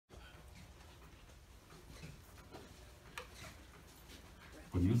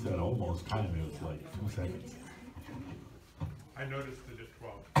When you said almost time, it was like 2 seconds. I noticed it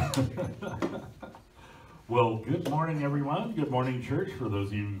at 12. Well, good morning, everyone. Good morning, church. For those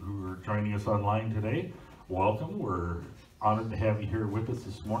of you who are joining us online today, welcome. We're honored to have you here with us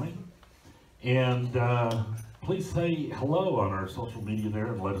this morning. And please say hello on our social media there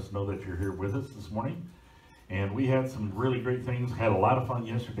and let us know that you're here with us this morning. And we had some really great things. Had a lot of fun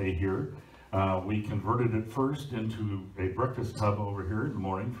yesterday here. We converted it first into a breakfast hub over here in the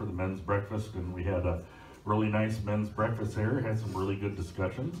morning for the men's breakfast, and we had a really nice men's breakfast there. Had some really good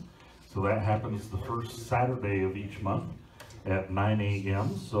discussions. So that happens the first Saturday of each month at 9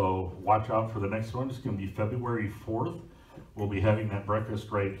 a.m. So watch out for the next one. It's going to be February 4th. We'll be having that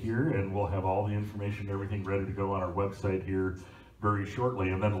breakfast right here, and we'll have all the information, everything ready to go on our website here very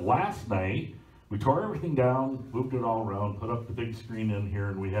shortly. And then last night, we tore everything down, moved it all around, put up the big screen in here,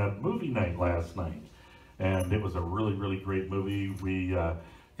 and we had movie night last night. And it was a really, really great movie. We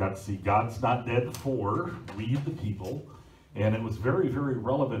got to see God's Not Dead 4, We the People. And it was very, very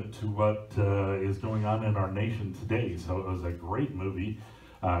relevant to what is going on in our nation today. So it was a great movie,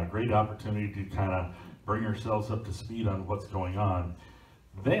 great opportunity to kind of bring ourselves up to speed on what's going on.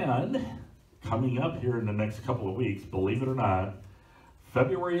 Then, coming up here in the next couple of weeks, believe it or not,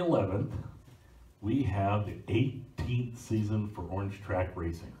 February 11th, we have the 18th season for Orange Track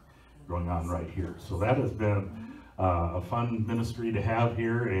Racing going on right here. So that has been a fun ministry to have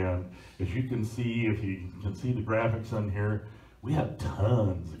here, and as you can see, if you can see the graphics on here, we have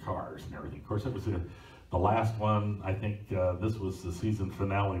tons of cars and everything. Of course, it was the last one. I think this was the season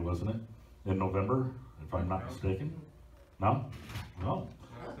finale, wasn't it? In November, if I'm not mistaken. No? No?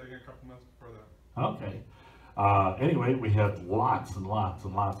 I was thinking a couple months before that. Okay. Anyway, we had lots and lots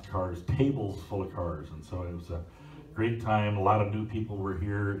and lots of cars, tables full of cars, and so it was a great time. A lot of new people were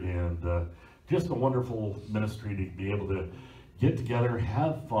here, and just a wonderful ministry to be able to get together,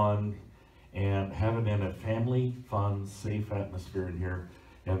 have fun, and have it in a family, fun, safe atmosphere in here.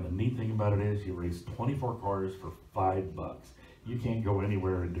 And the neat thing about it is you raise 24 cars for $5. You can't go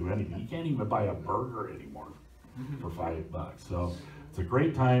anywhere and do anything. You can't even buy a burger anymore for $5. So it's a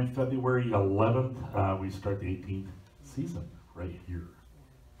great time. February 11th, we start the 18th season right here,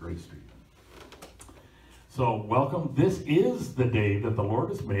 Gray Street. So welcome. This is the day that the Lord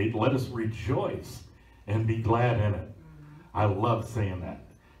has made. Let us rejoice and be glad in it. I love saying that.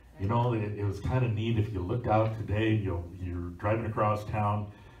 You know, it was kind of neat. If you looked out today, you're driving across town.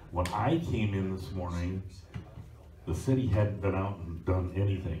 When I came in this morning, the city hadn't been out and done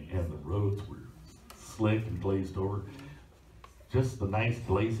anything, and the roads were slick and glazed over. Just the nice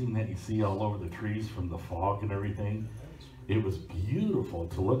glazing that you see all over the trees from the fog and everything. It was beautiful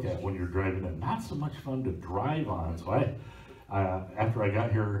to look at when you're driving in. Not so much fun to drive on. So after I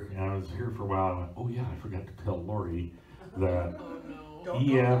got here, and I was here for a while, I went, oh yeah, I forgot to tell Lori that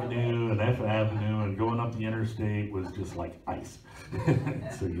E Avenue and F Avenue and going up the interstate was just like ice.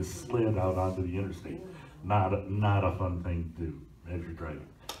 So you slid out onto the interstate. Not a fun thing to do as you're driving.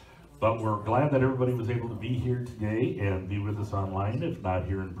 But we're glad that everybody was able to be here today and be with us online, if not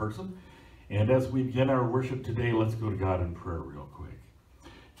here in person. And as we begin our worship today, let's go to God in prayer real quick.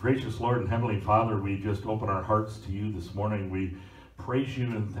 Gracious Lord and Heavenly Father, we just open our hearts to you this morning. We praise you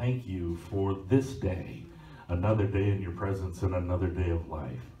and thank you for this day, another day in your presence and another day of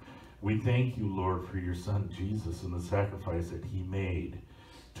life. We thank you, Lord, for your Son Jesus and the sacrifice that he made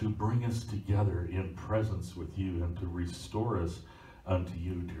to bring us together in presence with you and to restore us unto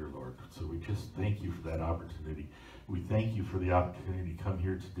you, dear Lord. So we just thank you for that opportunity. We thank you for the opportunity to come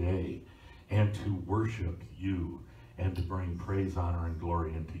here today and to worship you and to bring praise, honor, and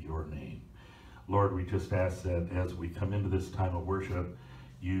glory into your name. Lord, we just ask that as we come into this time of worship,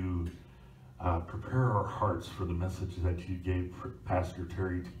 you prepare our hearts for the message that you gave Pastor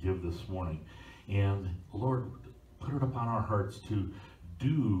Terry to give this morning. And Lord, put it upon our hearts to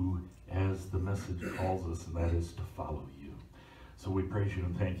do as the message calls us, and that is to follow you. So we praise you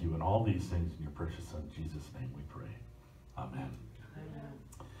and thank you, and all these things in your precious Son, Jesus' name we pray. Amen. Amen.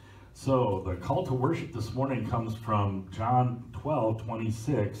 So the call to worship this morning comes from John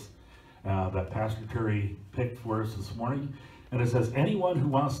 12:26 that Pastor Terry picked for us this morning. And it says, anyone who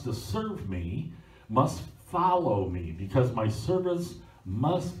wants to serve me must follow me, because my servants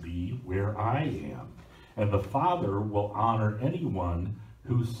must be where I am. And the Father will honor anyone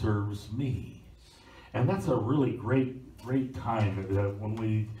who serves me. And that's a really great time. When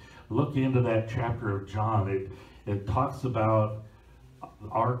we look into that chapter of John, it talks about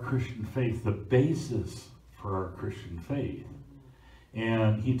our Christian faith, the basis for our Christian faith.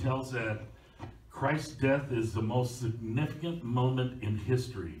 And he tells that Christ's death is the most significant moment in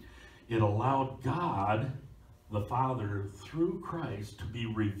history. It allowed God, the Father through Christ to be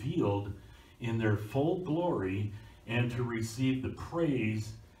revealed in their full glory and to receive the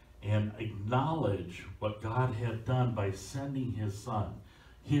praise and acknowledge what God had done by sending his Son,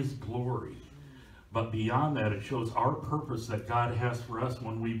 his glory. But beyond that, it shows our purpose that God has for us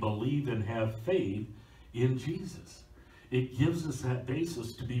when we believe and have faith in Jesus. It gives us that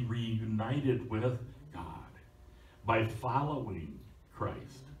basis to be reunited with God by following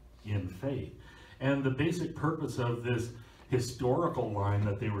Christ in faith. And the basic purpose of this historical line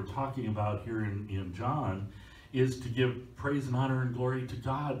that they were talking about here in John is to give praise and honor and glory to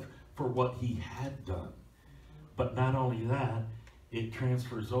God for what he had done. But not only that, it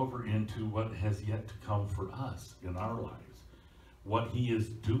transfers over into what has yet to come for us in our lives, what he is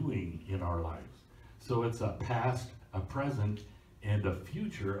doing in our lives. So it's a past, a present, and a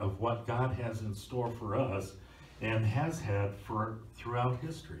future of what God has in store for us and has had for throughout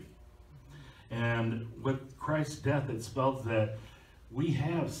history. And with Christ's death, it spells that we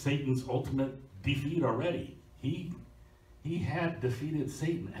have Satan's ultimate defeat already. He had defeated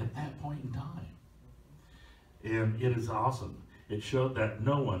Satan at that point in time. And it is awesome. It showed that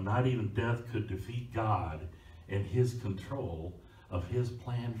no one, not even death, could defeat God and his control of his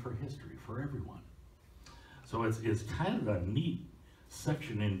plan for history, for everyone. So it's kind of a neat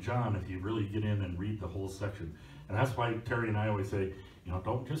section in John if you really get in and read the whole section. And that's why Terry and I always say, you know,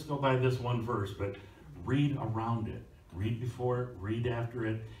 don't just go by this one verse, but read around it. Read before it, read after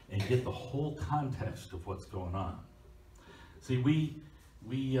it, and get the whole context of what's going on. See, we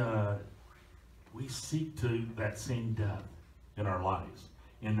seek to that same death in our lives,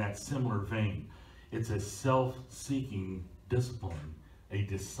 in that similar vein. It's a self-seeking discipline, a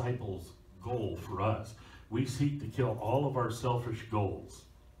disciple's goal for us. We seek to kill all of our selfish goals.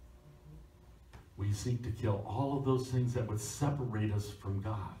 We seek to kill all of those things that would separate us from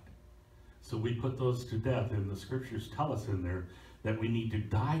God. So we put those to death, and the scriptures tell us in there that we need to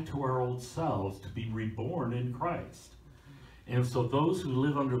die to our old selves to be reborn in Christ. And so those who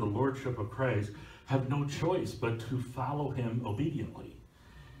live under the lordship of Christ have no choice but to follow him obediently.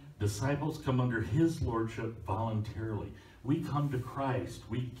 Disciples come under his lordship voluntarily. We come to Christ.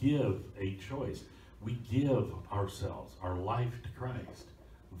 We give a choice. We give ourselves, our life to Christ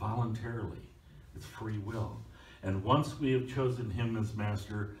voluntarily. It's free will. And once we have chosen him as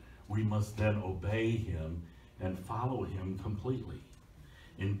master, we must then obey him and follow him completely.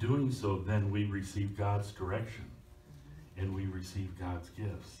 In doing so, then we receive God's direction and we receive God's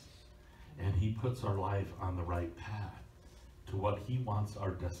gifts. And he puts our life on the right path to what he wants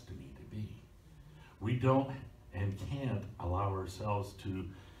our destiny to be. We don't and can't allow ourselves to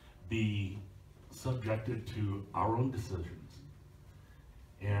be subjected to our own decisions.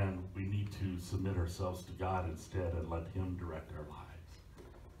 And we need to submit ourselves to God instead and let him direct our lives.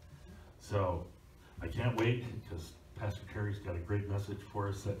 So I can't wait, because Pastor Terry's got a great message for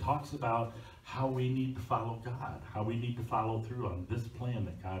us that talks about how we need to follow God, how we need to follow through on this plan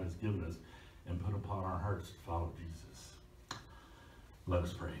that God has given us and put upon our hearts to follow Jesus. Let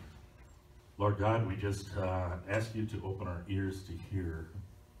us pray. Lord God, we just ask you to open our ears to hear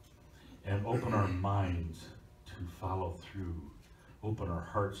and open our minds to follow through. Open our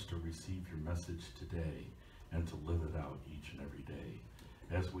hearts to receive your message today and to live it out each and every day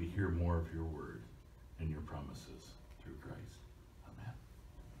as we hear more of your word and your promises through Christ.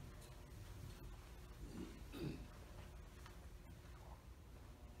 Amen.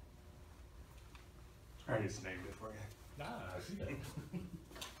 I just named it for you. I see that.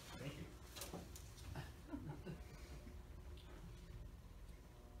 Thank you.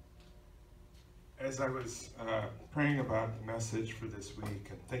 As I was praying about the message for this week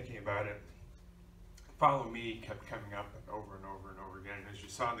and thinking about it, Follow Me kept coming up and over and over and over again. And as you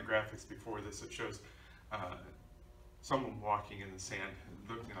saw in the graphics before this, it shows someone walking in the sand,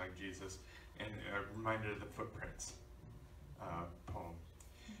 looking like Jesus, and reminded of the Footprints poem.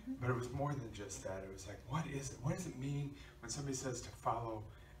 But it was more than just that. It was like, what is it? What does it mean when somebody says to follow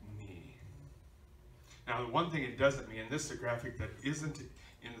me? Now, the one thing it doesn't mean, and this is a graphic that isn't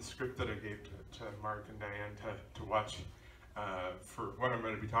in the script that I gave to Mark and Diane to watch for what I'm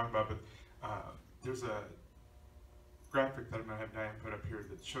going to be talking about, but there's a graphic that I'm going to have Diane put up here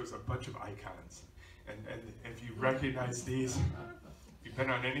that shows a bunch of icons. And if you recognize these, you've been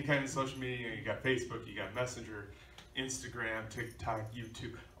on any kind of social media, you got Facebook, you got Messenger, Instagram, TikTok,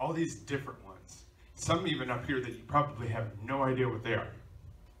 YouTube, all these different ones. Some even up here that you probably have no idea what they are.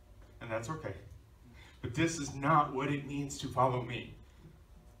 And that's okay. But this is not what it means to follow me.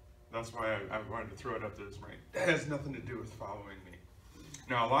 That's why I wanted to throw it up there this morning. It has nothing to do with following me.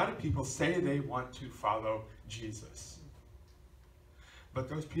 Now, a lot of people say they want to follow Jesus. But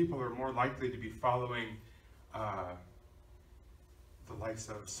those people are more likely to be following the likes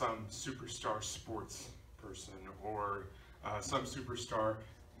of some superstar sports person or some superstar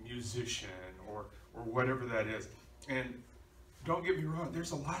musician or whatever that is. And don't get me wrong,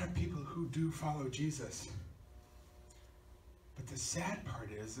 there's a lot of people who do follow Jesus. But the sad part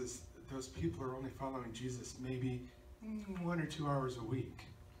is those people are only following Jesus maybe 1 or 2 hours a week.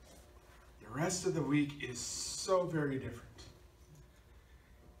 The rest of the week is so very different.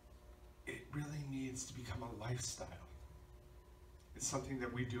 It really needs to become a lifestyle. It's something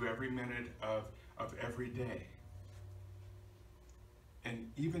that we do every minute of every day.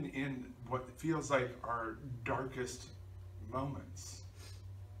 And even in what feels like our darkest moments,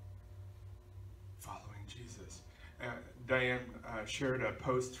 following Jesus. Diane shared a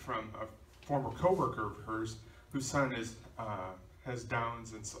post from a former coworker of hers whose son has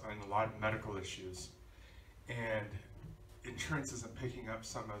Downs and a lot of medical issues. And insurance isn't picking up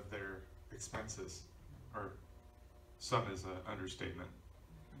some of their expenses, or some is an understatement.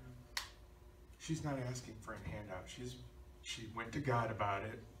 She's not asking for a handout. She went to God about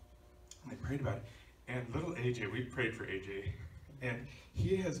it, and they prayed about it. And little AJ, we prayed for AJ, and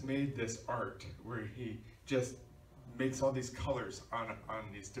he has made this art where he just makes all these colors on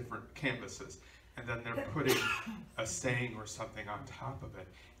these different canvases, and then they're putting a saying or something on top of it,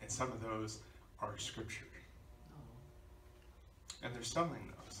 and some of those are scripture. And they're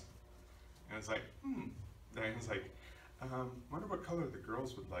selling those. And it's like, Diane's like, wonder what color the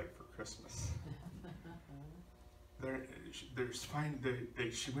girls would like for Christmas.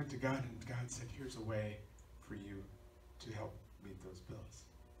 She went to God, and God said, here's a way for you to help meet those bills.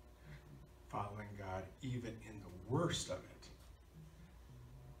 Following God, even in the worst of it.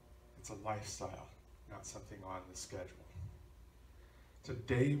 It's a lifestyle, not something on the schedule.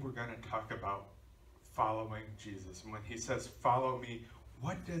 Today we're going to talk about following Jesus. And when he says, follow me,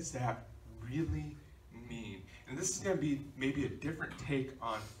 what does that really mean? And this is going to be maybe a different take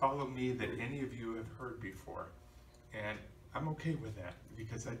on follow me than any of you have heard before. And I'm okay with that,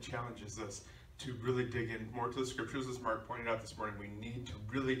 because that challenges us to really dig in more to the scriptures. As Mark pointed out this morning, we need to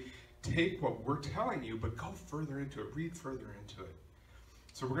really take what we're telling you, but go further into it, read further into it.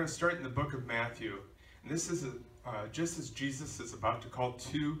 So we're going to start in the book of Matthew. And this is just as Jesus is about to call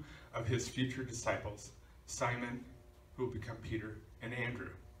 2 of his future disciples, Simon, who will become Peter, and Andrew.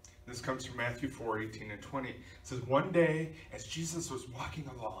 This comes from Matthew 4:18 and 20. It says, one day, as Jesus was walking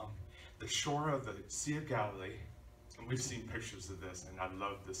along the shore of the Sea of Galilee, and we've seen pictures of this, and I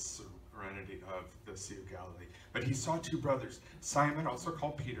love this serenity of the Sea of Galilee. But he saw 2 brothers, Simon, also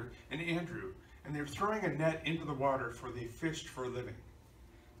called Peter, and Andrew, and they were throwing a net into the water, for they fished for a living.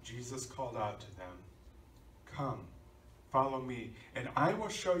 Jesus called out to them, come, follow me, and I will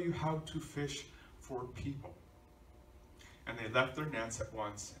show you how to fish for people. And they left their nets at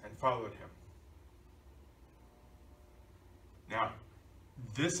once and followed him. Now,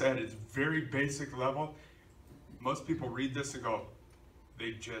 this at its very basic level, most people read this and go,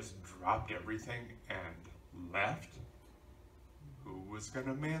 they just dropped everything and left? Who was going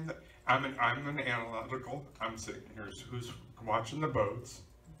to man that? I'm an analytical. I'm sitting here. Who's watching the boats?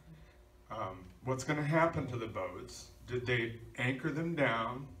 What's going to happen to the boats? Did they anchor them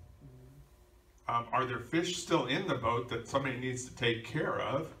down? Are there fish still in the boat that somebody needs to take care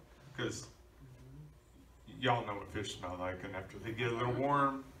of? Because y'all know what fish smell like, and after they get a little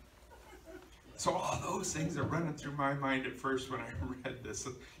warm. So all those things are running through my mind at first when I read this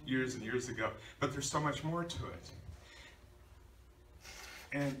years and years ago. But there's so much more to it.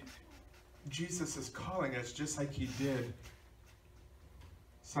 And Jesus is calling us just like he did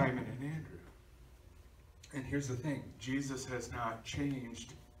Simon and Andrew. And here's the thing. Jesus has not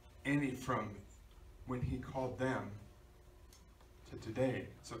changed any from when he called them to today.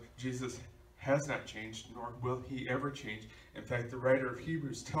 So Jesus has not changed, nor will he ever change. In fact, the writer of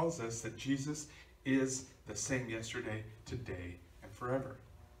Hebrews tells us that Jesus is the same yesterday, today, and forever.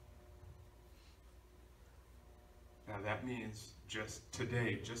 Now that means just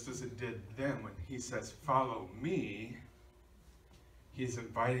today, just as it did then when he says, follow me, he's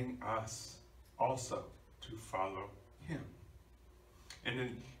inviting us also to follow him. And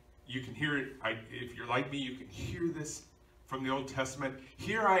then you can hear it, if you're like me, you can hear this from the Old Testament.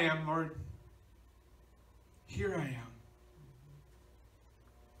 Here I am, Lord. Here I am.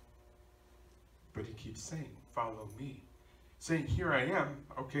 But he keeps saying, follow me. Saying, here I am,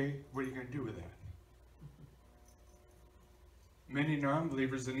 okay, what are you going to do with that? Many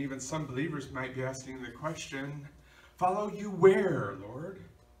non-believers and even some believers might be asking the question, follow you where, Lord?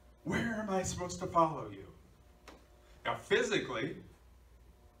 Where am I supposed to follow you? Now, physically,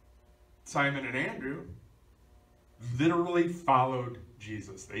 Simon and Andrew literally followed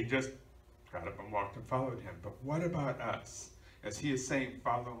Jesus. They just got up and walked and followed him. But what about us? As he is saying,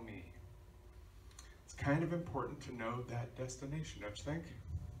 follow me. It's kind of important to know that destination, don't you think?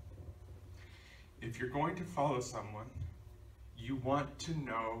 If you're going to follow someone, you want to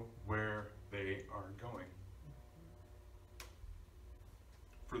know where they are going.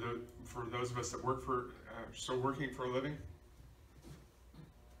 For those of us that work working for a living,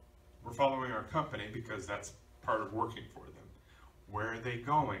 we're following our company because that's part of working for them. Where are they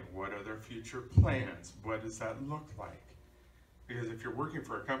going? What are their future plans? What does that look like? Because if you're working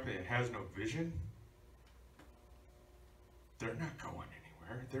for a company that has no vision, they're not going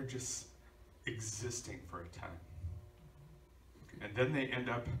anywhere. They're just existing for a time. And then they end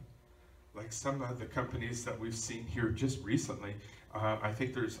up like some of the companies that we've seen here just recently. I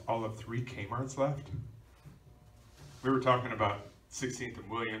think there's all of 3 Kmart's left. We were talking about 16th and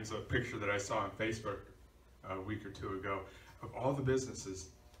Williams, a picture that I saw on Facebook a week or 2 ago, of all the businesses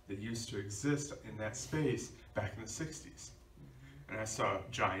that used to exist in that space back in the 60s. And I saw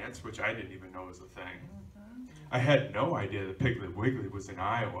Giants, which I didn't even know was a thing. I had no idea that Piggly Wiggly was in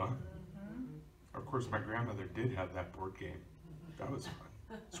Iowa. Of course, my grandmother did have that board game. That was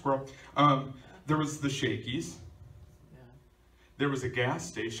fun. Squirrel. There was the Shakey's. There was a gas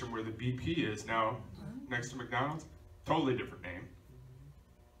station where the BP is now next to McDonald's. Totally different name.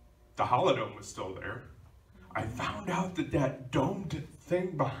 The Holodome was still there. I found out that that domed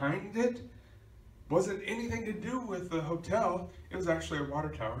thing behind it wasn't anything to do with the hotel. It was actually a water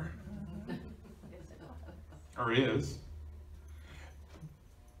tower. Or is.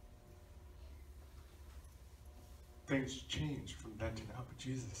 Things change from then to now, but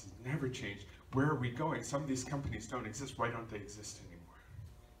Jesus has never changed. Where are we going? Some of these companies don't exist. Why don't they exist anymore?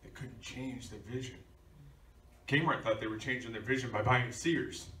 They couldn't change their vision. Kmart thought they were changing their vision by buying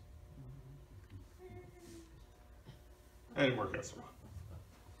Sears. That didn't work out so well.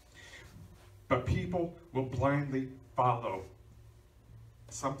 But people will blindly follow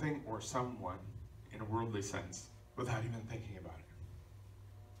something or someone in a worldly sense without even thinking about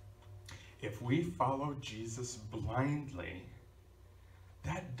it. If we follow Jesus blindly,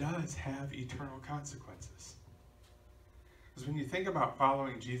 that does have eternal consequences. Because when you think about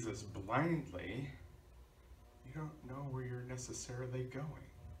following Jesus blindly, you don't know where you're necessarily going.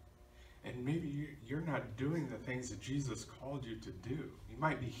 And maybe you're not doing the things that Jesus called you to do. You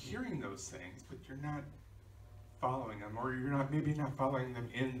might be hearing those things, but you're not following them, or you're maybe not following them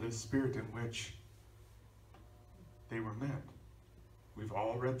in the spirit in which they were meant. We've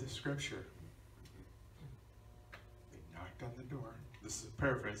all read the scripture. They knocked on the door. This is a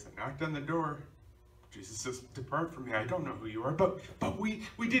paraphrase. They knocked on the door. Jesus says, "Depart from me. I don't know who you are." But we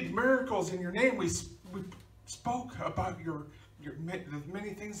did miracles in your name. We spoke about the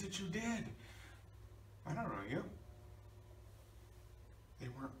many things that you did. I don't know you. They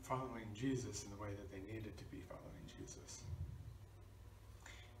weren't following Jesus in the way that they needed to be following Jesus.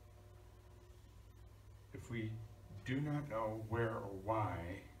 If we do not know where or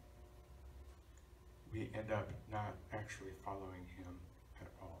why, we end up not actually following him at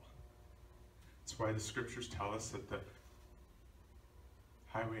all. That's why the scriptures tell us that the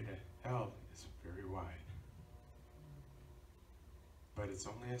highway to hell is very wide. But it's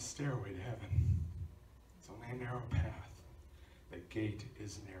only a stairway to heaven. It's only a narrow path. The gate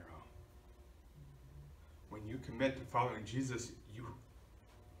is narrow. When you commit to following Jesus,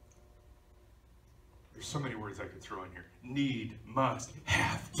 there's so many words I could throw in here. Need, must,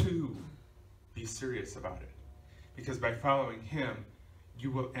 have to be serious about it. Because by following him,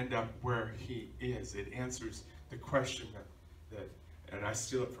 you will end up where he is. It answers the question that and I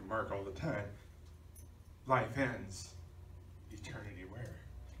steal it from Mark all the time, life ends, eternity where?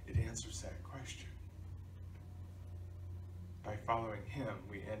 It answers that question. By following him,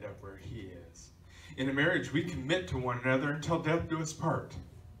 we end up where he is. In a marriage, we commit to one another until death do us part.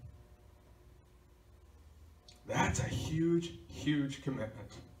 That's a huge, huge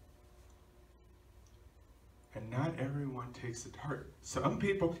commitment. And not everyone takes it to heart. Some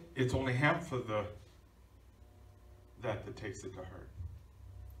people, it's only half of that takes it to heart.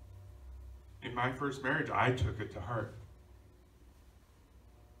 In my first marriage, I took it to heart.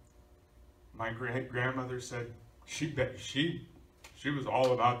 My grandmother said she was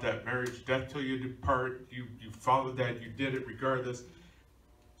all about that marriage, death till you depart. You followed that, you did it regardless.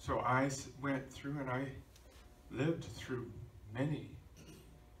 So I went through and I lived through many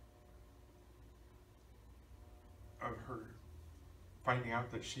of her finding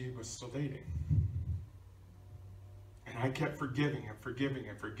out that she was still dating. And I kept forgiving and forgiving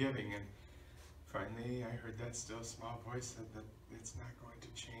and forgiving, and finally I heard that still small voice said that it's not going to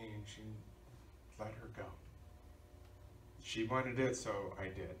change, and let her go. She wanted it, so I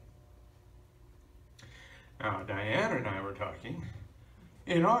did. Now, Diana and I were talking.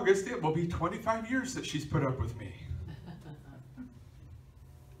 In August, it will be 25 years that she's put up with me.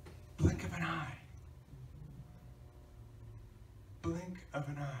 Blink of an eye. Blink of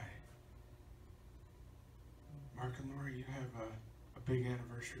an eye. Mark and Laura, you have a big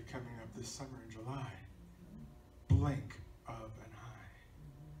anniversary coming up this summer in July. Blink of an eye.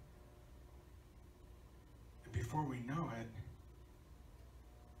 And before we know it,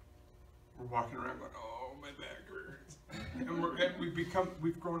 we're walking around going, oh, my back hurts. And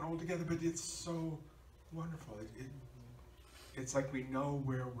we've grown old together, but it's so wonderful. It's like we know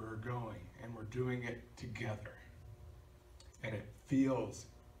where we're going, and we're doing it together. And it feels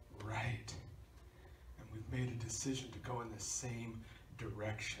right. And we've made a decision to go in the same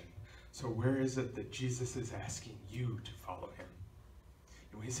direction. So where is it that Jesus is asking you to follow him?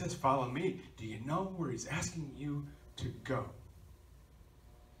 And when he says, follow me, do you know where he's asking you to go?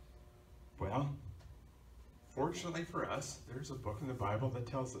 Well, fortunately for us, there's a book in the Bible that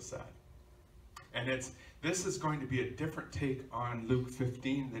tells us that. And this is going to be a different take on Luke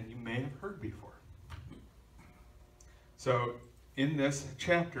 15 than you may have heard before. So in this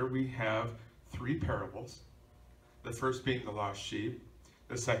chapter, we have 3 parables. The first being the lost sheep,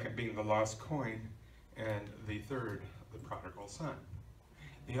 the second being the lost coin, and the third, the prodigal son.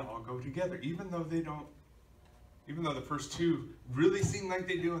 They all go together, even though the first 2 really seem like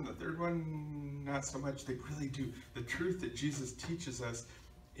they do, and the third one, not so much, they really do. The truth that Jesus teaches us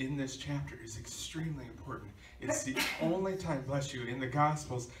in this chapter is extremely important. It's the only time, bless you, in the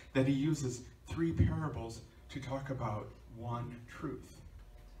Gospels that he uses 3 parables to talk about one truth.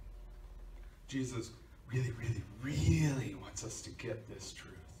 Jesus really, really, really wants us to get this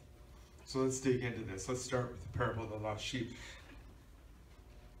truth. So let's dig into this. Let's start with the parable of the lost sheep.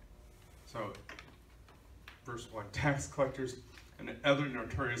 So, verse 1, tax collectors and other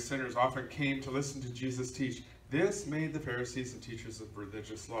notorious sinners often came to listen to Jesus teach. This made the Pharisees and teachers of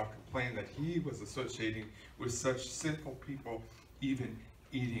religious law complain that he was associating with such sinful people, even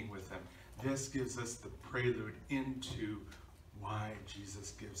eating with them. This gives us the prelude into why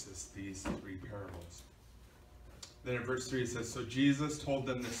Jesus gives us these 3 parables. Then in verse 3 it says, so Jesus told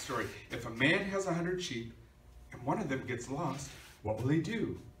them this story. If a man has 100 sheep and one of them gets lost, what will he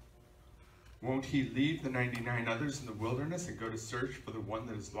do? Won't he leave the 99 others in the wilderness and go to search for the one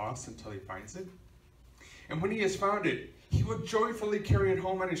that is lost until he finds it? And when he has found it, he will joyfully carry it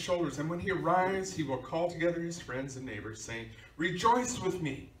home on his shoulders. And when he arrives, he will call together his friends and neighbors, saying, rejoice with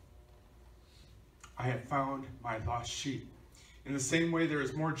me. I have found my lost sheep. In the same way, there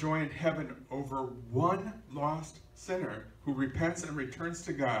is more joy in heaven over one lost sinner who repents and returns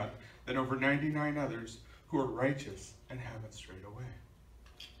to God than over 99 others who are righteous and haven't strayed away.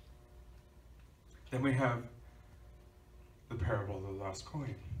 Then we have the parable of the lost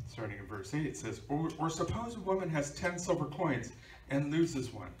coin. Starting in verse 8, it says, or suppose a woman has 10 silver coins and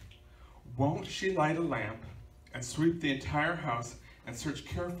loses one. Won't she light a lamp and sweep the entire house and search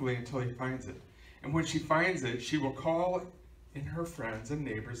carefully until he finds it? And when she finds it, she will call in her friends and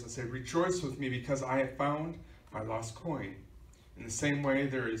neighbors and say, rejoice with me because I have found my lost coin. In the same way,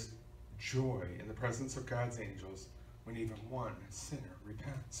 there is joy in the presence of God's angels when even one sinner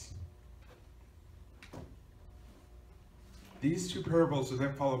repents. These 2 parables are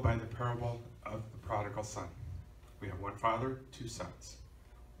then followed by the parable of the prodigal son. We have one father, 2 sons.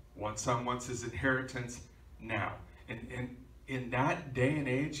 One son wants his inheritance now. And in that day and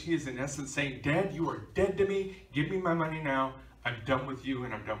age, he is in essence saying, Dad, you are dead to me. Give me my money now. I'm done with you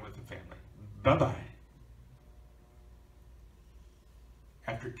and I'm done with the family. Bye-bye.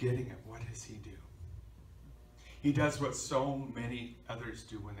 After getting it, what does he do? He does what so many others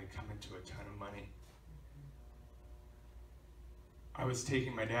do when they come into a ton of money. I was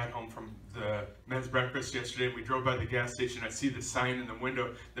taking my dad home from the men's breakfast yesterday, and we drove by the gas station. I see the sign in the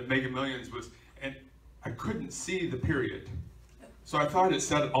window that Mega Millions was, and I couldn't see the period. So I thought it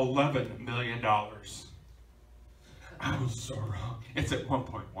said $11 million. I was so wrong. It's at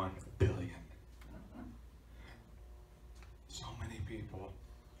 1.1 billion. So many people,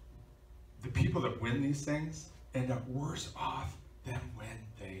 the people that win these things end up worse off than when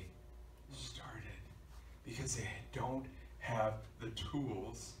they started, because they don't have the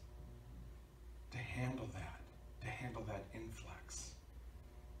tools to handle that influx.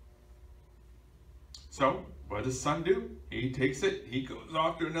 So, what does son do? He takes it, he goes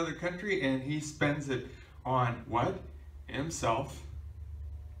off to another country, and he spends it on what? Himself,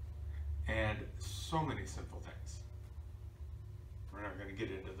 and so many sinful things. We're not going to get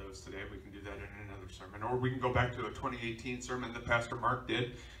into those today. We can do that in another sermon. Or we can go back to a 2018 sermon that Pastor Mark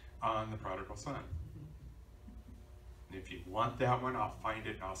did on the prodigal son. And if you want that one, I'll find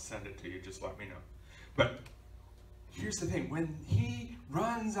it and I'll send it to you. Just let me know. But here's the thing. When he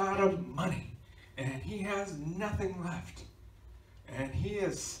runs out of money and he has nothing left, and he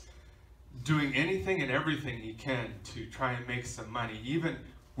is doing anything and everything he can to try and make some money, even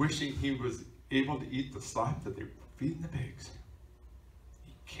wishing he was able to eat the slop that they were feeding the pigs,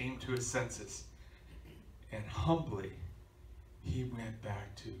 he came to his senses, and humbly he went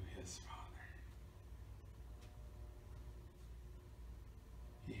back to his father.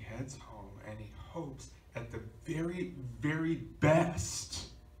 He heads home and he hopes at the very, very best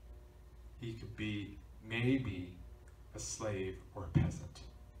he could be maybe a slave or a peasant.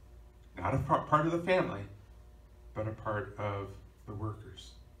 Not a part of the family, but a part of the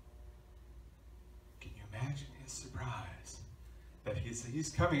workers. Can you imagine his surprise that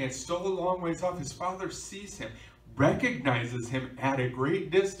he's coming and still a long ways off? His father sees him, recognizes him at a great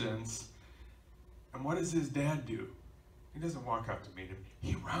distance, and what does his dad do? He doesn't walk out to meet him.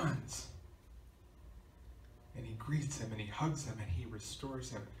 He runs. And he greets him, and he hugs him, and he restores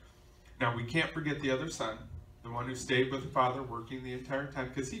him. Now, we can't forget the other son, the one who stayed with the father working the entire time,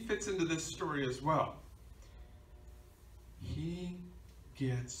 because he fits into this story as well. He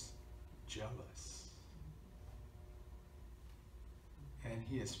gets jealous. And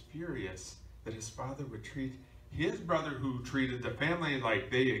he is furious that his father would treat his brother, who treated the family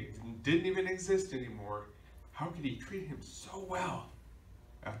like they didn't even exist anymore. How could he treat him so well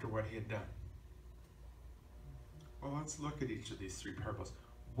after what he had done? Well, let's look at each of these three parables.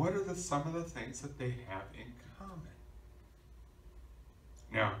 What are some of the things that they have in common?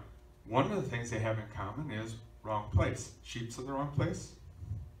 Now, one of the things they have in common is wrong place. Sheep's in the wrong place.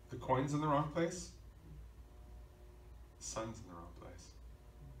 The coin's in the wrong place. The sun's in the wrong place.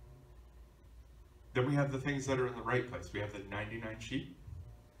 Then we have the things that are in the right place. We have the 99 sheep.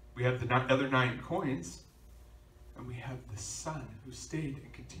 We have the other 9 coins. And we have the son who stayed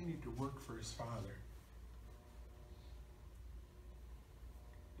and continued to work for his father.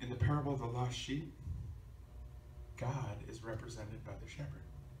 In the parable of the lost sheep, God is represented by the shepherd.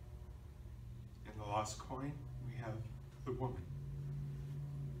 In the lost coin, we have the woman.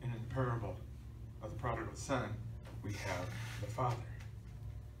 And in the parable of the prodigal son, we have the father.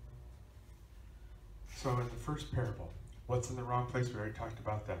 So in the first parable, what's in the wrong place? We already talked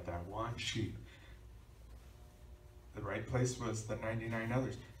about that one sheep. The right place was the 99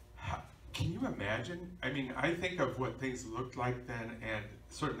 others. Can you imagine? I mean, I think of what things looked like then, and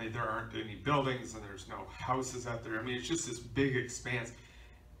certainly there aren't any buildings and there's no houses out there. I mean, it's just this big expanse.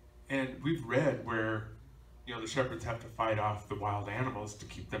 And we've read where, the shepherds have to fight off the wild animals to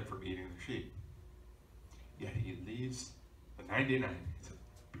keep them from eating the sheep. Yet he leaves the 99. He says,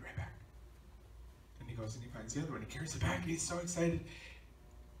 "Be right back." And he goes and he finds the other one. He carries it back and he's so excited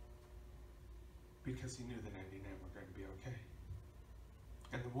because he knew the 99 were going to be okay.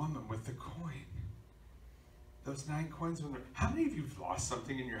 And the woman with the coin, those 9 coins, how many of you have lost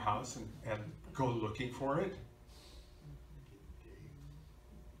something in your house and go looking for it?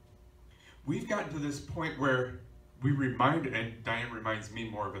 We've gotten to this point where we remind, and Diane reminds me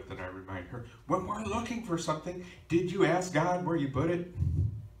more of it than I remind her, when we're looking for something, did you ask God where you put it?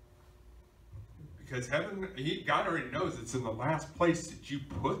 Because God already knows it's in the last place that you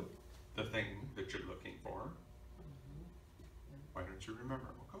put the thing that you're looking for. Why don't you remember?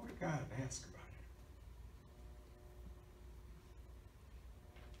 Well, go to God and ask about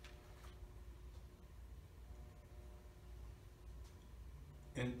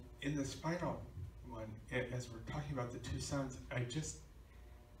it. And in this final one, as we're talking about the 2 sons,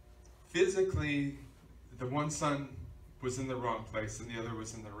 physically, the one son was in the wrong place and the other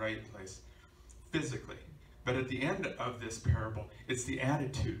was in the right place, physically. But at the end of this parable, it's the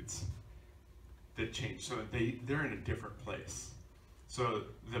attitudes that change. So they're in a different place. So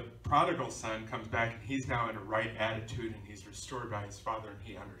the prodigal son comes back and he's now in a right attitude and he's restored by his father and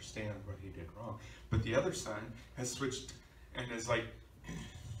he understands what he did wrong. But the other son has switched and is like,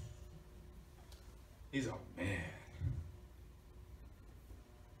 he's all mad.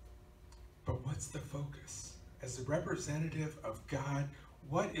 But what's the focus? As the representative of God,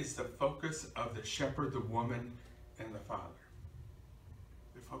 what is the focus of the shepherd, the woman, and the father?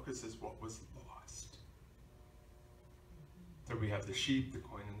 The focus is what was lost. So we have the sheep, the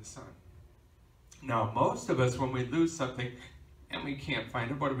coin, and the son. Now, most of us, when we lose something and we can't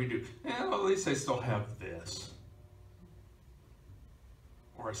find it, what do? Well, at least I still have this.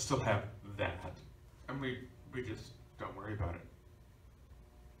 Or I still have that. And we just don't worry about it.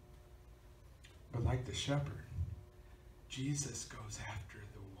 But like the shepherd, Jesus goes after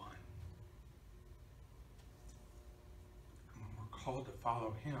the one. And when we're called to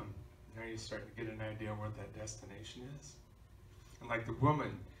follow him, Now you're starting to get an idea what that destination is. And like the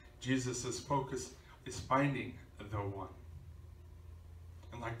woman, Jesus' focus is finding the one.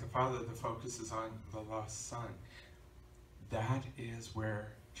 And like the Father, the focus is on the lost son. That is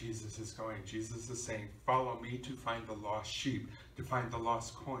where Jesus is going. Jesus is saying, follow me to find the lost sheep, to find the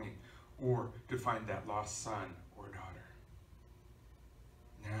lost coin, or to find that lost son or daughter.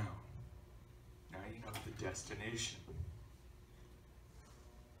 Now you know the destination.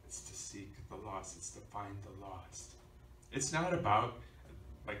 It's to seek the lost. It's to find the lost. It's not about,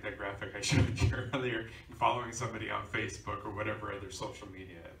 like that graphic I showed you earlier, following somebody on Facebook or whatever other social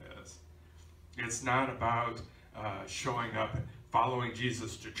media it is. It's not about showing up, following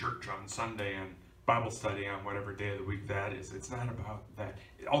Jesus to church on Sunday and Bible study on whatever day of the week that is. It's not about that.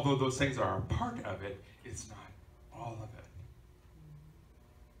 Although those things are a part of it, it's not all of it.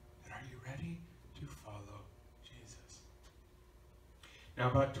 And are you ready to follow Jesus? Now,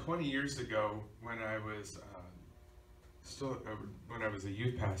 about 20 years ago, when I was when I was a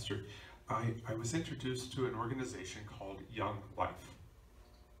youth pastor, I was introduced to an organization called Young Life.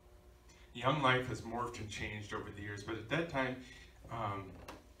 Young Life has morphed and changed over the years, but at that time,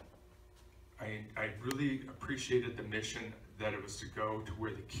 I really appreciated the mission that it was to go to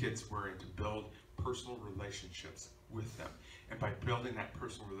where the kids were and to build personal relationships with them. And by building that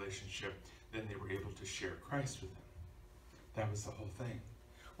personal relationship, then they were able to share Christ with them. That was the whole thing.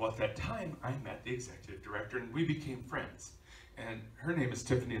 Well, at that time, I met the executive director, and we became friends. And her name is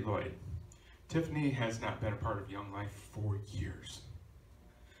Tiffany Lloyd. Tiffany has not been a part of Young Life for years.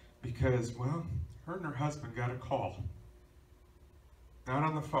 Because, well, her and her husband got a call. Not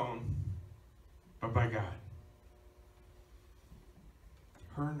on the phone, but by God.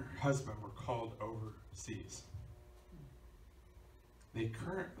 Her and her husband were called overseas. They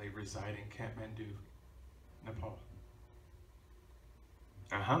currently reside in Kathmandu, Nepal.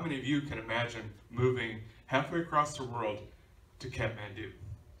 Now, how many of you can imagine moving halfway across the world to Kathmandu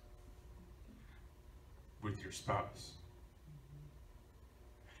with your spouse?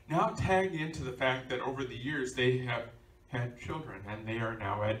 Now tag into the fact that over the years they have had children, and they are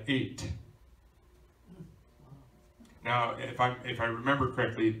now at 8. Now, if I remember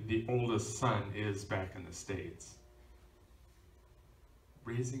correctly, the oldest son is back in the States.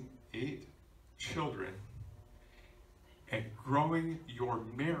 Raising 8 children and growing your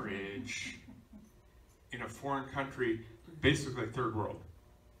marriage in a foreign country, basically third world.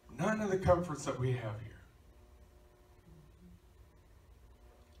 None of the comforts that we have here.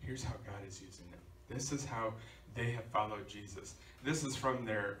 Here's how God is using them. This is how they have followed Jesus. This is from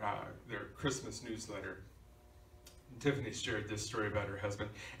their Christmas newsletter. Tiffany shared this story about her husband.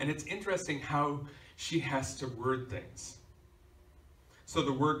 And it's interesting how she has to word things. So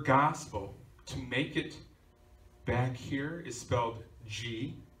the word gospel, to make it back here, is spelled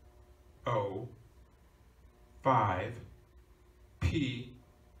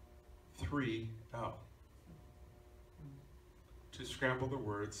G-O-5-P-3-L. To scramble the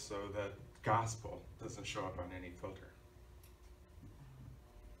words so that gospel doesn't show up on any filter.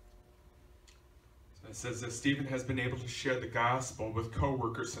 So it says that Stephen has been able to share the gospel with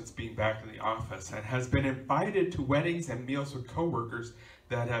co-workers since being back in the office, and has been invited to weddings and meals with co-workers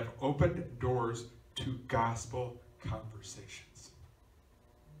that have opened doors to gospel conversations.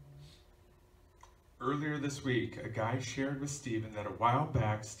 Earlier this week, a guy shared with Stephen that a while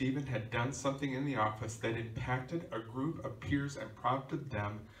back, Stephen had done something in the office that impacted a group of peers and prompted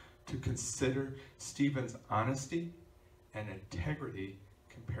them to consider Stephen's honesty and integrity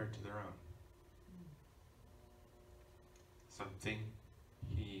compared to their own. Something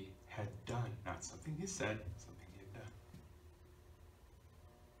he had done, not something he said, something he had done.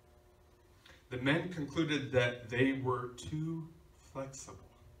 The men concluded that they were too flexible.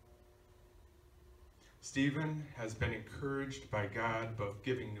 Stephen has been encouraged by God, both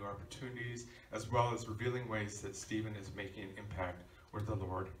giving new opportunities as well as revealing ways that Stephen is making an impact where the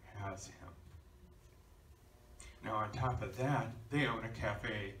Lord has him. Now, on top of that, they own a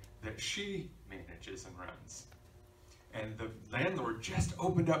cafe that she manages and runs. And the landlord just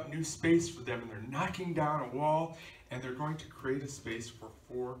opened up new space for them, and they're knocking down a wall, and they're going to create a space for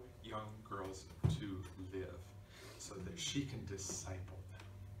 4 young girls to live so that she can disciple them.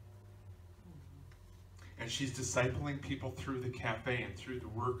 And she's discipling people through the cafe and through the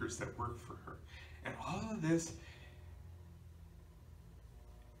workers that work for her. And all of this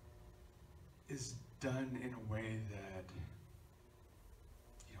is done in a way that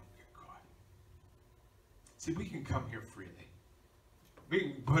you don't get caught. See, we can come here freely. We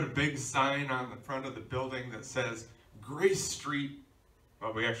can put a big sign on the front of the building that says Grace Street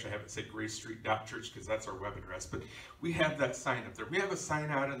Well, we actually have it say gracestreet.church because that's our web address, but we have that sign up there. We have a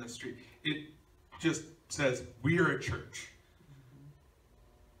sign out on the street. It just says, we are a church.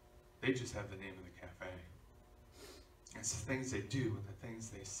 They just have the name of the cafe. It's the things they do and the things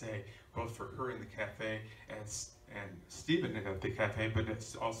they say, both for her in the cafe and Stephen at the cafe, but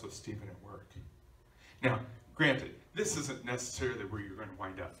it's also Stephen at work. Now, granted, this isn't necessarily where you're going to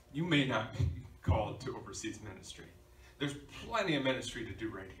wind up. You may not be called to overseas ministry. There's plenty of ministry to do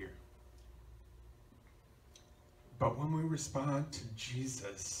right here. But when we respond to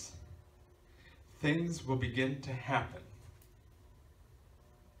Jesus, things will begin to happen.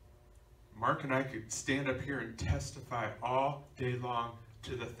 Mark and I could stand up here and testify all day long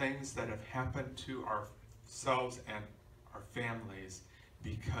to the things that have happened to ourselves and our families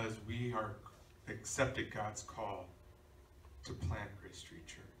because we are accepted God's call to plant Grace Street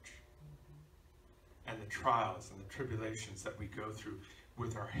Church. And the trials and the tribulations that we go through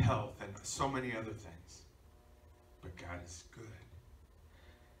with our health and so many other things. But God is good.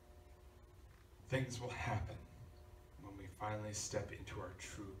 Things will happen when we finally step into our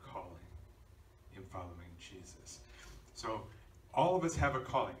true calling in following Jesus. So all of us have a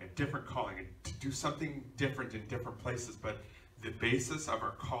calling, a different calling, to do something different in different places, but the basis of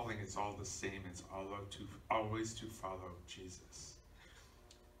our calling is all the same. It's always to follow Jesus.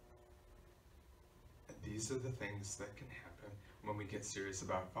 And these are the things that can happen when we get serious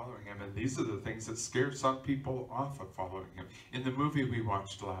about following him. And these are the things that scare some people off of following him. In the movie we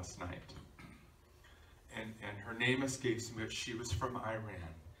watched last night, and her name escapes me, but she was from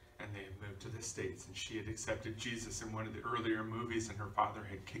Iran. And they had moved to the States, and she had accepted Jesus in one of the earlier movies, and her father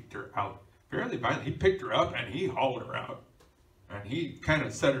had kicked her out fairly violently. He picked her up and he hauled her out. And he kind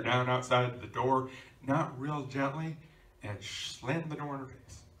of set her down outside the door, not real gently, and slammed the door in her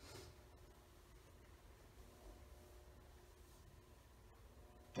face.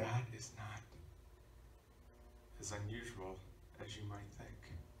 That is not as unusual as you might think.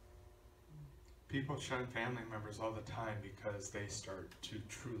 People shun family members all the time because they start to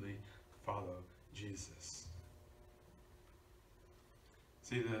truly follow Jesus.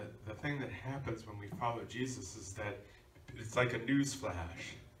 See, the thing that happens when we follow Jesus is that it's like a news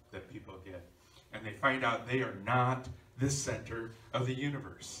flash that people get. And they find out they are not the center of the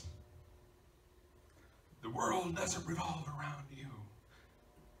universe. The world doesn't revolve around you.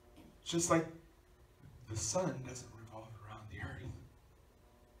 Just like the sun doesn't revolve around the earth.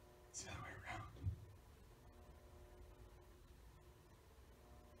 It's the other way around.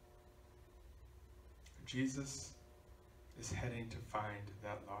 Jesus is heading to find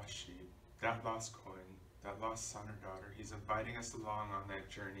that lost sheep, that lost coin, that lost son or daughter. He's inviting us along on that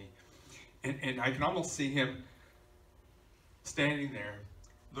journey. And I can almost see him standing there,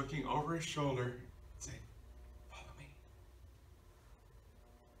 looking over his shoulder, saying, follow me.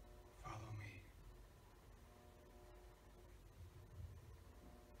 Follow me.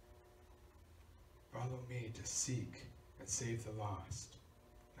 Follow me to seek and save the lost,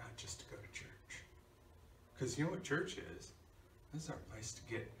 not just to go to church. Because you know what church is? This is our place to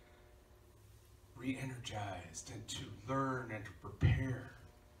get re-energized and to learn and to prepare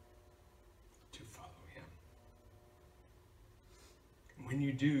to follow him. And when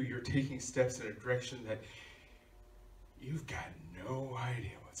you do, you're taking steps in a direction that you've got no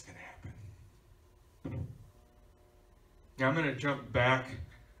idea what's going to happen. Now I'm going to jump back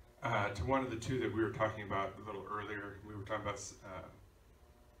to one of the two that we were talking about a little earlier. We were talking about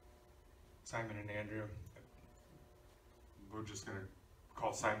Simon and Andrew. We're just going to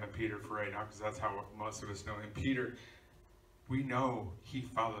call Simon Peter for right now because that's how most of us know him. Peter, we know he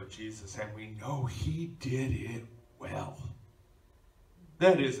followed Jesus and we know he did it well.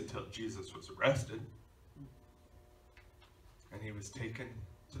 That is until Jesus was arrested and he was taken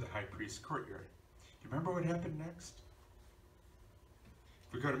to the high priest's courtyard. Do you remember what happened next?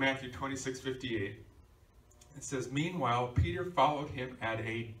 If we go to Matthew 26:58, it says, meanwhile, Peter followed him at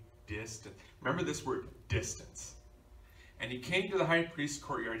a distance. Remember this word, distance. And he came to the high priest's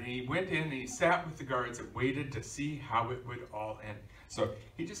courtyard, and he went in and he sat with the guards and waited to see how it would all end. So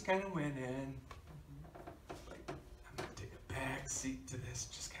he just kind of went in, like, I'm going to take a back seat to this,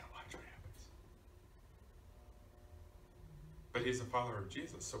 just kind of watch what happens. But he's a follower of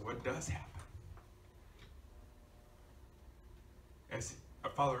Jesus, so what does happen? As a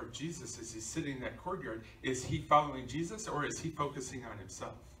follower of Jesus, as he's sitting in that courtyard, is he following Jesus or is he focusing on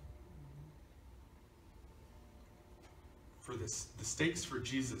himself? For this, the stakes for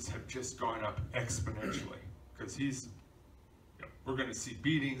Jesus have just gone up exponentially because he's, we're going to see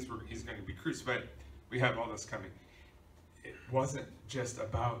beatings, he's going to be crucified. We have all this coming. It wasn't just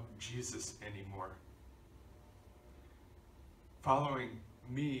about Jesus anymore. Following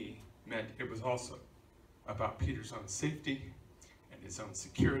me meant it was also about Peter's own safety and his own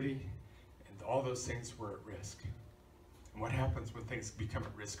security, and all those things were at risk. And what happens when things become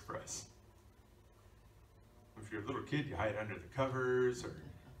at risk for us? If you're a little kid, you hide under the covers, or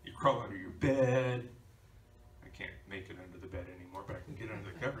you crawl under your bed. I can't make it under the bed anymore, but I can get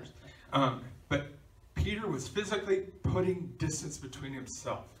under the covers. But Peter was physically putting distance between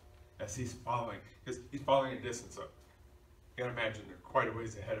himself as he's following, because he's following a distance up. You gotta imagine they're quite a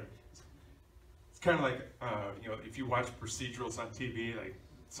ways ahead of him. It's kind of like, if you watch procedurals on TV, like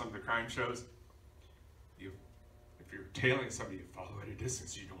some of the crime shows, if you're tailing somebody, you follow at a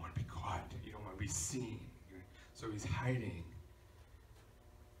distance. You don't want to be caught. You don't want to be seen. So he's hiding.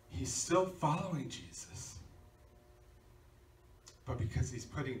 He's still following Jesus. But because he's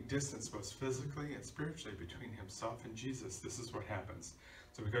putting distance both physically and spiritually between himself and Jesus, this is what happens.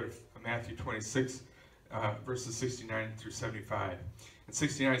 So we go to Matthew 26, verses 69 through 75. And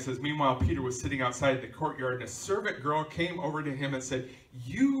 69 says, "Meanwhile, Peter was sitting outside the courtyard, and a servant girl came over to him and said,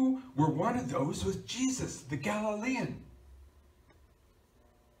 'You were one of those with Jesus, the Galilean.'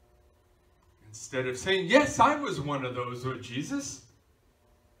 Instead of saying, 'Yes, I was one of those with Jesus.'"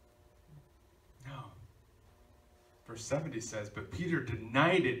 No. Verse 70 says, "But Peter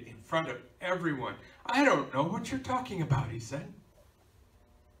denied it in front of everyone. 'I don't know what you're talking about,' he said.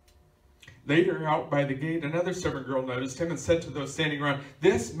 Later, out by the gate, another servant girl noticed him and said to those standing around,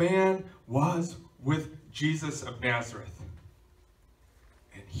 'This man was with Jesus of Nazareth.'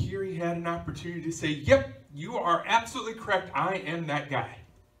 And here he had an opportunity to say, 'Yep, you are absolutely correct. I am that guy.'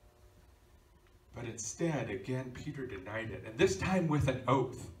 But instead, again, Peter denied it, and this time with an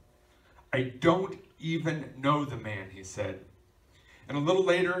oath. 'I don't even know the man,' he said. And a little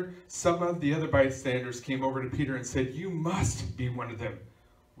later, some of the other bystanders came over to Peter and said, 'You must be one of them.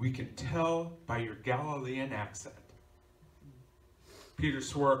 We can tell by your Galilean accent.' Peter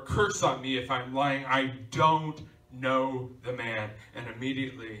swore, 'A curse on me if I'm lying. I don't know the man.' And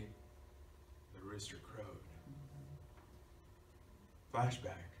immediately the rooster crowed."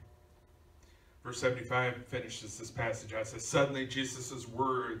 Flashback. Verse 75 finishes this passage out. It says, "Suddenly Jesus'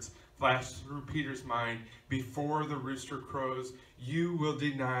 words flashed through Peter's mind. 'Before the rooster crows, you will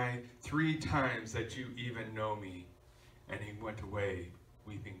deny 3 times that you even know me.' And he went away,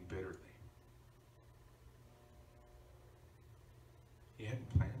 weeping bitterly." He hadn't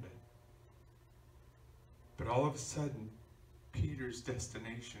planned it. But all of a sudden, Peter's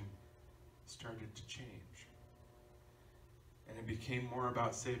destination started to change. And it became more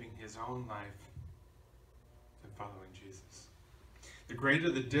about saving his own life than following Jesus. The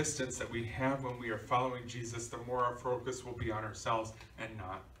greater the distance that we have when we are following Jesus, the more our focus will be on ourselves and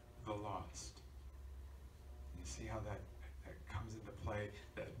not the lost. You see how that comes into play?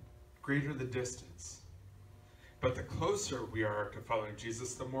 The greater the distance. But the closer we are to following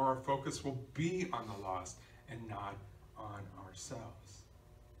Jesus, the more our focus will be on the lost and not on ourselves.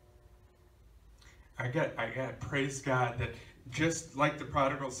 I got to praise God that just like the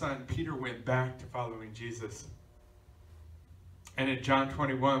prodigal son, Peter went back to following Jesus. And in John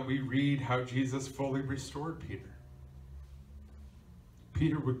 21, we read how Jesus fully restored Peter.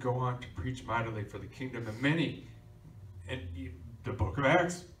 Peter would go on to preach mightily for the kingdom, and many, in the book of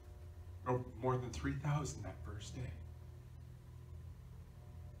Acts, more than 3,000 that first day.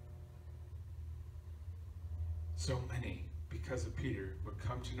 So many, because of Peter, would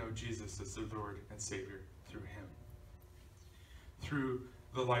come to know Jesus as their Lord and Savior through him. Through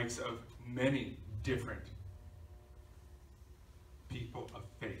the likes of many different people of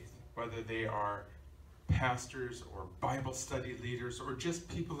faith, whether they are pastors or Bible study leaders or just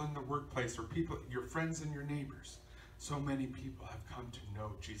people in the workplace or people, your friends and your neighbors. So many people have come to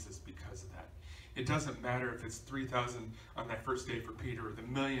know Jesus because of that. It doesn't matter if it's 3,000 on that first day for Peter or the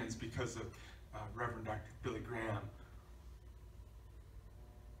millions because of Reverend Dr. Billy Graham,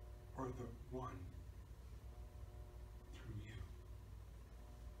 or the one through you.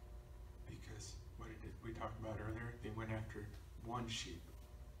 Because what did we talk about earlier? They went after one sheep,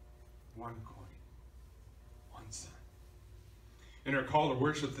 one coin, one son. In our call to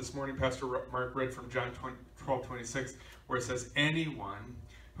worship this morning, Pastor Mark read from John 12:26, where it says, "Anyone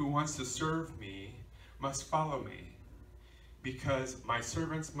who wants to serve me must follow me, because my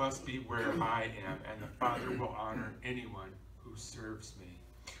servants must be where I am, and the Father will honor anyone who serves me."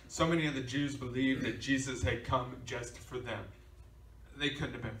 So many of the Jews believed that Jesus had come just for them. They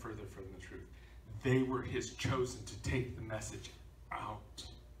couldn't have been further from the truth. They were his chosen to take the message out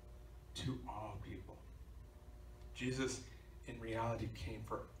to all people. Jesus, in reality, came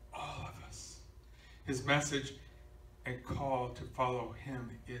for all of us. His message and call to follow him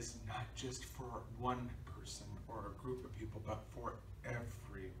is not just for one person or a group of people, but for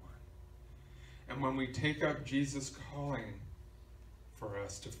everyone. And when we take up Jesus' calling for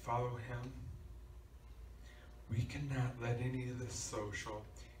us to follow him, we cannot let any of the social,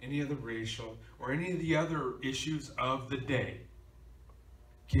 any of the racial, or any of the other issues of the day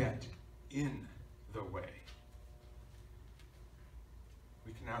get in the way.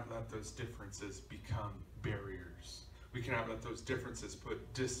 We cannot let those differences become barriers. We cannot let those differences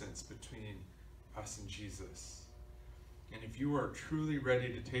put distance between us and Jesus. And if you are truly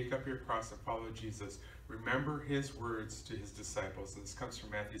ready to take up your cross and follow Jesus, remember his words to his disciples. And this comes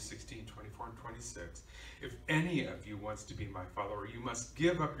from Matthew 16, 24 and 26. If any of you wants to be my follower, you must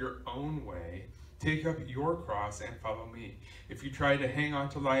give up your own way, take up your cross, and follow me. If you try to hang on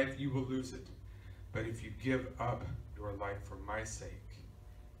to life, you will lose it. But if you give up your life for my sake,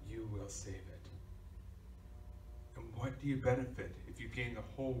 you will save it. And what do you benefit if you gain the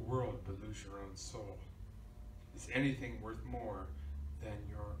whole world but lose your own soul? Is anything worth more than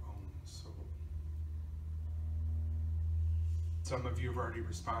your own soul? Some of you have already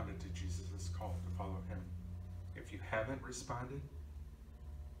responded to Jesus' call to follow him. If you haven't responded,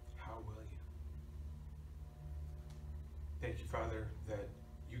 how will you? Thank you, Father, that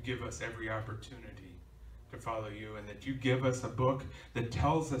you give us every opportunity to follow you, and that you give us a book that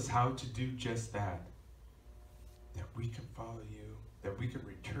tells us how to do just that. That we can follow you, that we can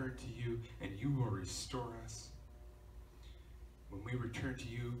return to you, and you will restore us. When we return to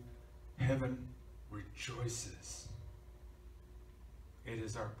you, heaven rejoices. It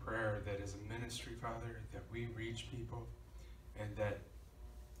is our prayer that as a ministry, Father, that we reach people and that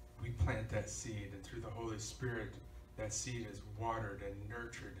we plant that seed, and through the Holy Spirit, that seed is watered and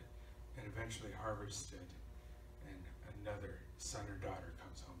nurtured and eventually harvested, and another son or daughter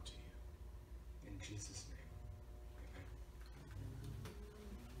comes home to you. In Jesus' name.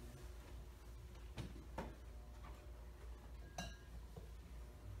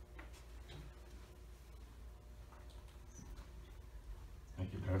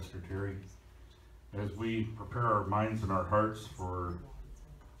 Thank you, Pastor Terry. As we prepare our minds and our hearts for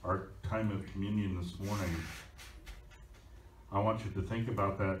our time of communion this morning, I want you to think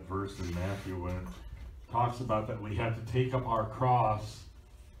about that verse in Matthew when it talks about that we have to take up our cross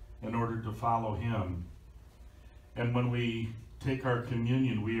in order to follow him. And when we take our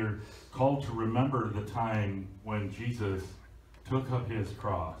communion, we are called to remember the time when Jesus took up his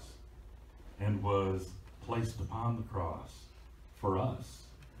cross and was placed upon the cross for us.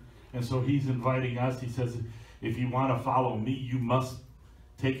 And so he's inviting us. He says, if you want to follow me, you must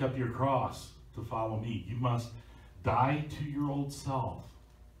take up your cross to follow me. You must die to your old self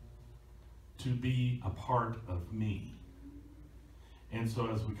to be a part of me. And so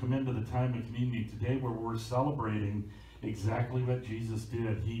as we come into the time of communion today, where we're celebrating exactly what Jesus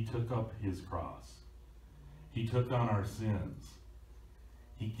did, he took up his cross. He took on our sins.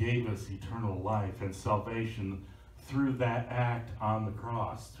 He gave us eternal life and salvation through that act on the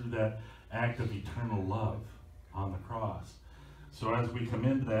cross, through that act of eternal love on the cross. So as we come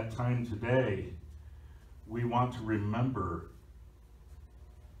into that time today, we want to remember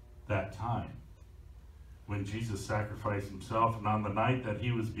that time when Jesus sacrificed himself, and on the night that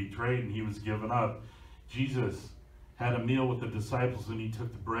he was betrayed and he was given up, Jesus had a meal with the disciples, and he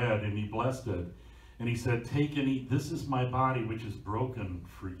took the bread and he blessed it, and he said, take and eat, this is my body which is broken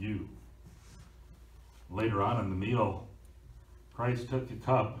for you. Later on in the meal, Christ took the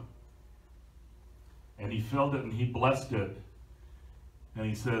cup and he filled it and he blessed it, and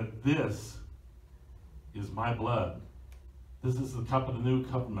he said, this is my blood. This is the cup of the new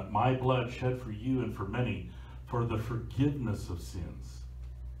covenant, my blood shed for you and for many for the forgiveness of sins.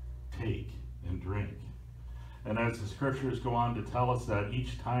 Take and drink. And as the scriptures go on to tell us that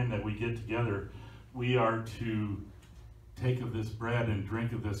each time that we get together, we are to take of this bread and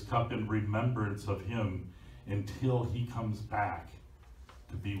drink of this cup in remembrance of him until he comes back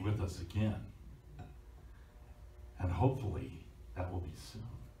to be with us again. And hopefully that will be soon.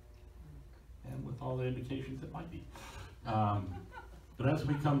 And with all the indications it might be. But as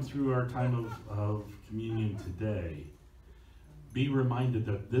we come through our time of communion today, be reminded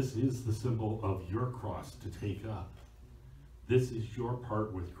that this is the symbol of your cross to take up. This is your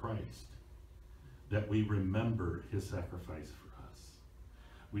part with Christ, that we remember his sacrifice for us.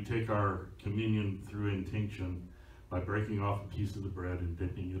 We take our communion through intinction by breaking off a piece of the bread and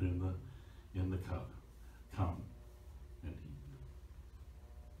dipping it in the cup. Come and eat.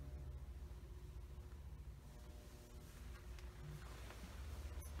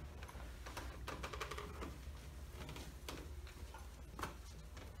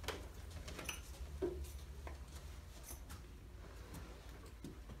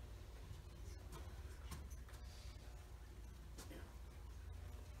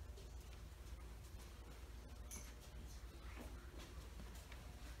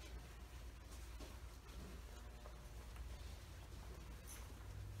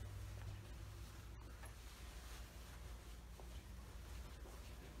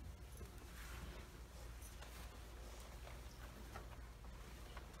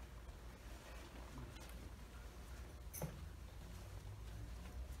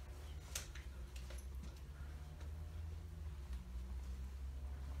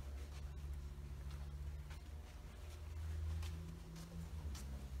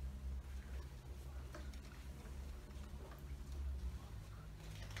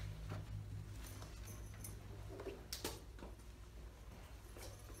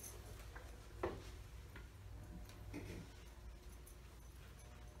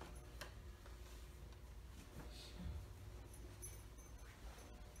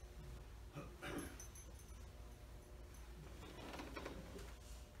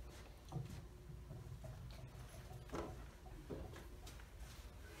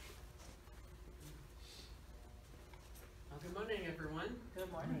 everyone.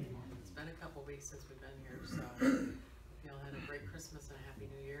 Good morning. It's been a couple weeks since we've been here, so hope you all had a great Christmas and a Happy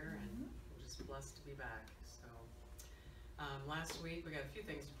New Year, and we're just blessed to be back. So, last week, we got a few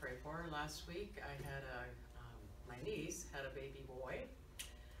things to pray for. Last week, I had my niece had a baby boy,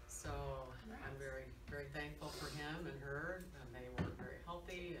 so I'm very, very thankful for him and her, and they were very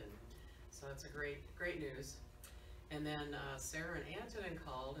healthy, and so that's a great news. And then Sarah and Antonin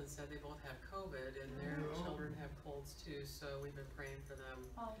called and said they both have COVID and their children have colds too, so we've been praying for them.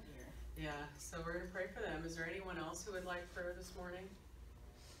 Oh dear. Yeah, so we're going to pray for them. Is there anyone else who would like prayer this morning?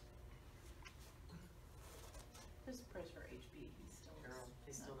 Just prayers for HB.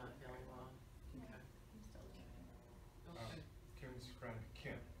 He's still not feeling well. Okay. He's still living. Okay. Kim's friend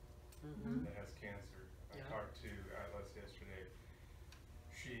Kim Mm-hmm. that has cancer. I Yeah. talked to Atlas yesterday.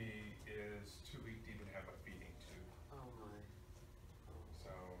 She is too weak to even have a feeding tube, Oh my. Oh, so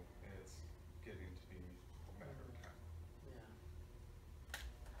it's getting to be a matter of time. yeah.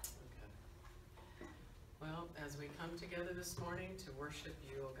 Okay. Well, as we come together this morning to worship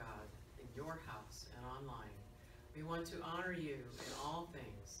you, O God, in your house and online, we want to honor you in all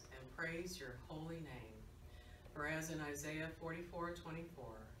things and praise your holy name. For as in Isaiah 44:24,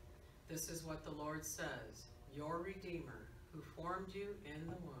 this is what the Lord says, your Redeemer, who formed you in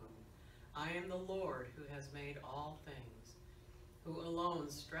the womb. I am the Lord who has made all things, who alone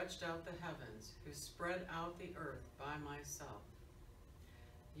stretched out the heavens, who spread out the earth by myself.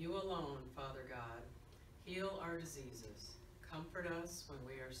 You alone, Father God, heal our diseases, comfort us when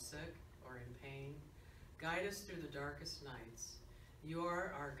we are sick or in pain, guide us through the darkest nights. You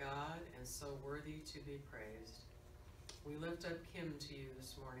are our God and so worthy to be praised. We lift up Kim to you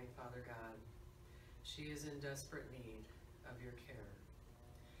this morning, Father God. She is in desperate need of your care.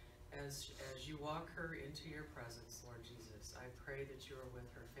 As you walk her into your presence, Lord Jesus, I pray that you are with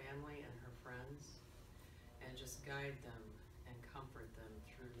her family and her friends and just guide them and comfort them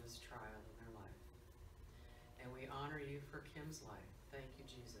through this trial in their life. And we honor you for Kim's life. Thank you,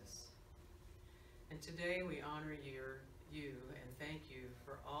 Jesus. And today we honor you and thank you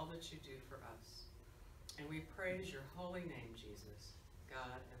for all that you do for us. And we praise your holy name, Jesus,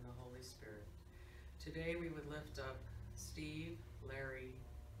 God and the Holy Spirit. Today we would lift up Steve, Larry,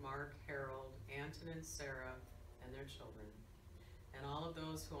 Mark, Harold, Antonin, Sarah, and their children, and all of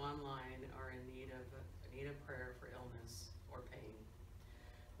those who online are in need of prayer for illness or pain.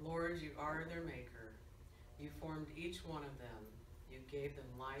 Lord, you are their maker. You formed each one of them. You gave them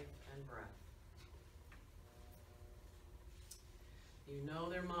life and breath. You know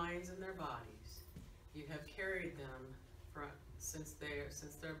their minds and their bodies. You have carried them since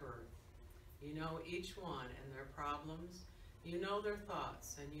their birth. You know each one and their problems. You know their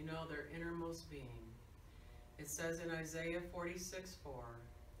thoughts, and you know their innermost being. It says in Isaiah 46:4,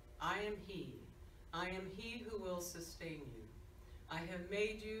 I am he who will sustain you. I have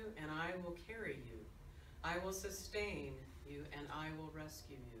made you, and I will carry you. I will sustain you, and I will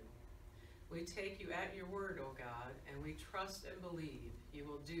rescue you. We take you at your word, O God, and we trust and believe you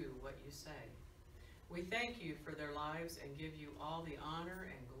will do what you say. We thank you for their lives and give you all the honor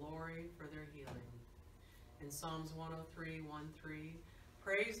and glory for their healing. In Psalms 103:1-3,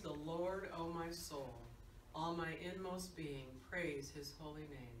 praise the Lord, O my soul. All my inmost being, praise his holy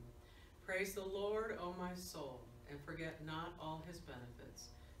name. Praise the Lord, O my soul, and forget not all his benefits,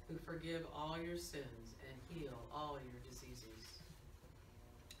 who forgive all your sins and heal all your diseases.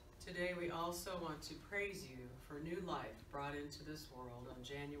 Today we also want to praise you for new life brought into this world on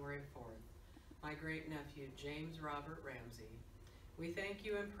January 4th. My great nephew, James Robert Ramsey. We thank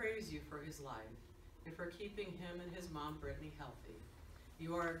you and praise you for his life and for keeping him and his mom, Brittany, healthy.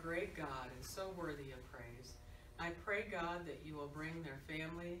 You are a great God and so worthy of praise. I pray, God, that you will bring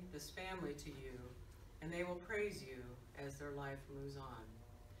this family to you, and they will praise you as their life moves on.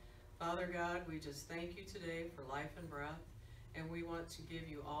 Father God, we just thank you today for life and breath, and we want to give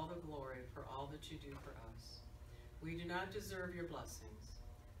you all the glory for all that you do for us. We do not deserve your blessings,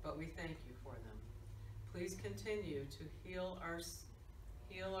 but we thank you for them. Please continue to heal our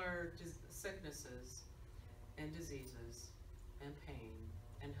sicknesses and diseases and pain,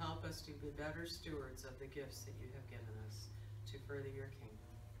 and help us to be better stewards of the gifts that you have given us to further your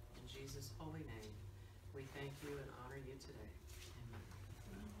kingdom. In Jesus' holy name, we thank you and honor you today.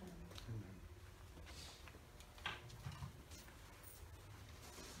 Amen.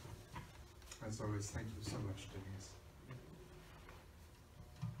 As always, thank you so much, Denise.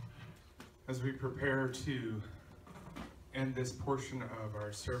 As we prepare to end this portion of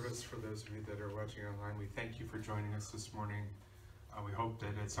our service, for those of you that are watching online, we thank you for joining us this morning. We hope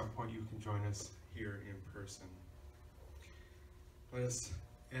that at some point you can join us here in person. Let us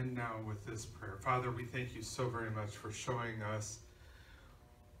end now with this prayer. Father, we thank you so very much for showing us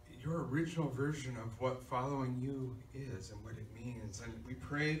your original version of what following you is and what it means. And we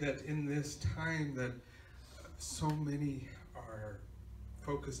pray that in this time that so many are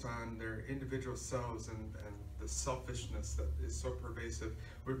focused on their individual selves and the selfishness that is so pervasive,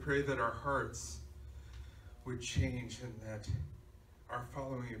 we pray that our hearts would change and that our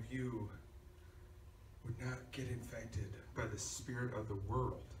following of you would not get infected by the spirit of the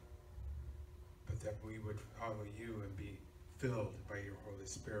world, but that we would follow you and be filled by your Holy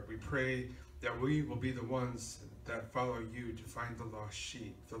Spirit. We pray that we will be the ones that follow you to find the lost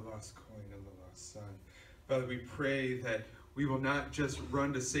sheep, the lost coin, and the lost son. Father, we pray that we will not just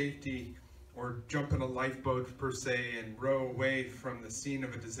run to safety or jump in a lifeboat per se and row away from the scene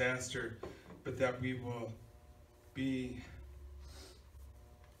of a disaster, but that we will be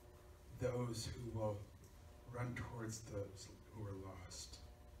those who will run towards those who are lost.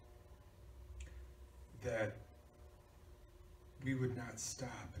 That we would not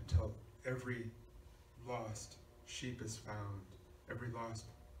stop until every lost sheep is found, every lost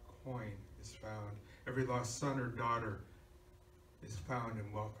coin is found, every lost son or daughter is found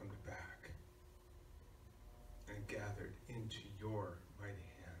and welcomed back and gathered into your mighty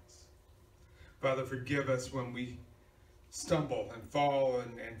hands. Father, forgive us when we stumble and fall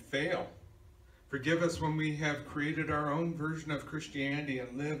and fail. Forgive us when we have created our own version of Christianity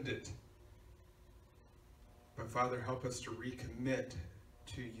and lived it. But Father, help us to recommit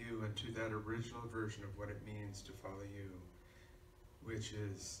to you and to that original version of what it means to follow you, which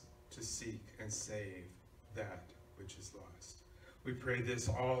is to seek and save that which is lost. We pray this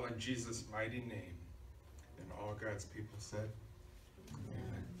all in Jesus' mighty name. And all God's people said,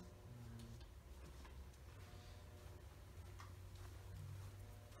 Amen.